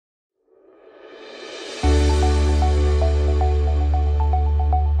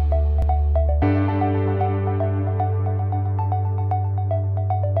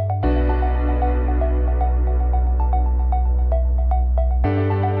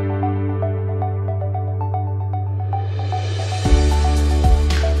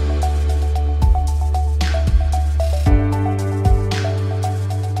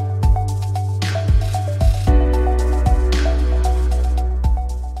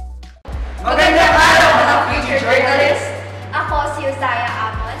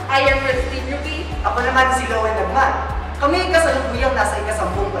I am Rusty Ruby. Ako naman si Lowen Nagman. Kami ay kasalukuyang nasa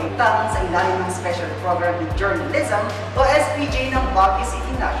ika-10 baitang sa ilalim ng Special Program in Journalism o SPJ ng Baguio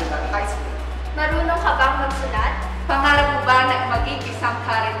City National High School. Marunong ka bang magsulat? Pangarap mo ba na maging isang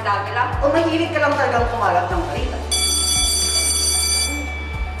karindagala? O mahilig ka lang talagang kumalat ng balita?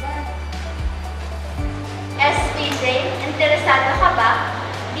 SPJ, interesado ka ba?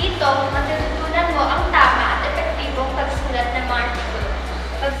 Dito, matututunan mo ang tama at epektibong pagsulat ng mga artikulo.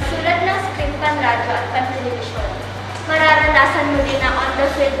 Pagsulat ng script panradyo at pantelevisyon. Mararanasan mo din ang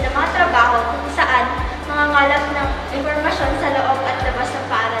on-the-field na mga trabaho kung saan mangangalap ng impormasyon sa loob at labas ng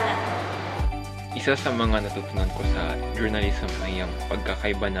paaralan. Isa sa mga natutunan ko sa journalism ay ang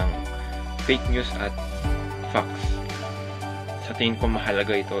pagkakaiba ng fake news at facts. Sa tingin ko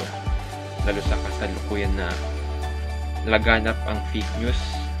mahalaga ito, lalo sa kasalukuyan na laganap ang fake news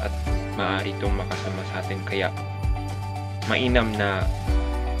at maaari itong makasama sa atin, kaya mainam na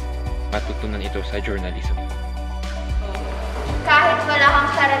matutunan ito sa journalism. Kahit wala kang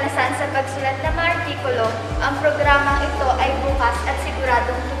karanasan sa pagsulat ng mga artikulo, ang programang ito ay bukas at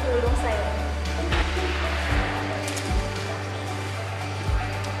siguradong tutulong sa iyo.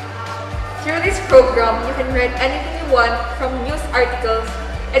 Through this program, you can write anything you want, from news articles,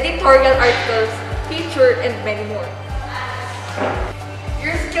 editorial articles, feature, and many more.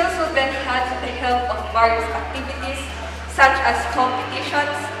 Your skills will be enhanced with the help of various activities such as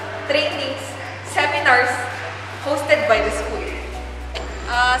competitions, trainings, seminars hosted by the school.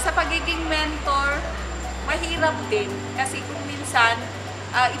 Sa pagiging mentor, mahirap din kasi kung minsan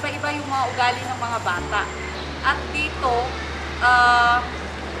iba-iba yung mga ugali ng mga bata. At dito,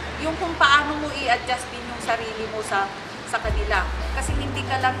 yung kung paano mo i-adjust din yung sarili mo sa kanila. Kasi hindi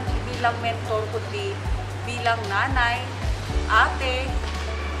ka lang bilang mentor, kundi bilang nanay, ate,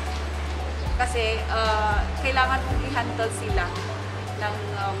 kasi kailangan mong i-handle sila ng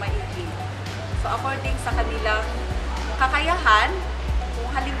maigi. So according sa kanilang kakayahan, kung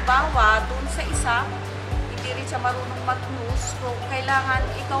halimbawa doon sa isa, hindi rin siya marunong mag-news, so kailangan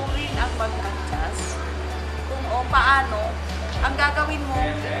ikaw rin ang mag-adjust. Kung paano, ang gagawin mo,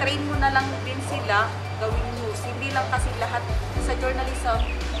 train mo na lang din sila gawing news. Hindi lang kasi lahat sa journalism,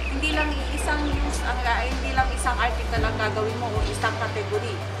 hindi lang isang news, hindi lang isang article ang gagawin mo o isang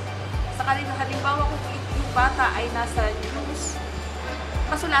category. Sa kanila, halimbawa kung yung bata ay nasa news,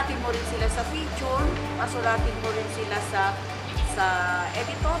 pasulatin mo rin sila sa feature, pasulatin mo rin sila sa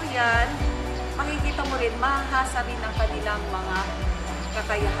editorial, makikita mo rin, mahasa rin ang kanilang mga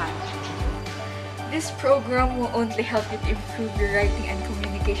kakayahan. This program will only help you to improve your writing and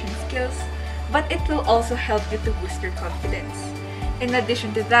communication skills, but it will also help you to boost your confidence. In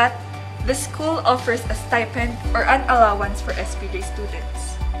addition to that, the school offers a stipend or an allowance for SPJ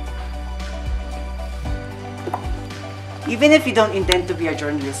students. Even if you don't intend to be a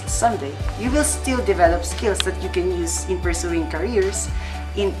journalist someday, you will still develop skills that you can use in pursuing careers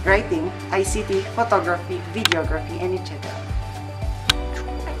in writing, ICT, photography, videography, and etc.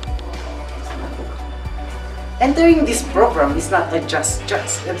 Entering this program is not a just.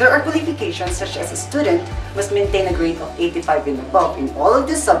 There are qualifications such as a student must maintain a grade of 85 and above in all of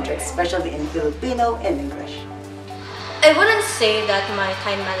these subjects, especially in Filipino and English. I wouldn't say that my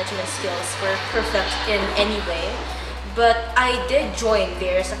time management skills were perfect in any way, but I did join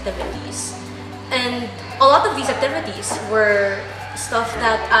various activities. And a lot of these activities were stuff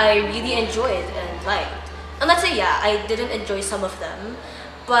that I really enjoyed and liked. And let's say, yeah, I didn't enjoy some of them,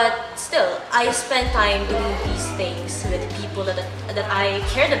 but still, I spent time doing these things with people that I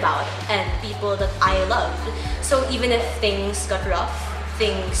cared about and people that I loved. So even if things got rough,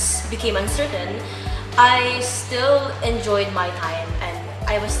 things became uncertain, I still enjoyed my time and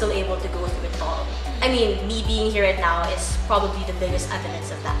I was still able to go through it all. I mean, me being here right now is probably the biggest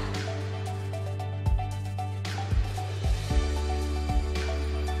evidence of that.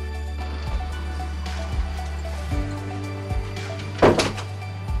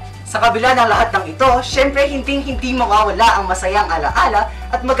 Sa kabila ng lahat ng ito, syempre hindi mawawala ang masayang alaala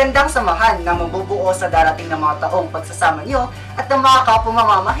at magandang samahan na mabubuo sa darating na mga taong pagsasama nyo at ng mga kapwa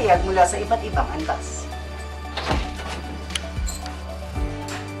mamamahayag mula sa iba't ibang antas.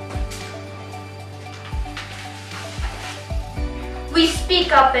 We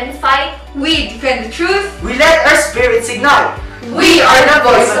speak up and fight. We defend the truth. We let our spirits ignite. We are the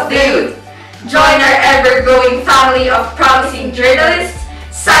voice of the youth. Join our ever-growing family of promising journalists.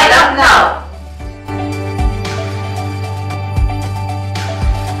 Sign up now!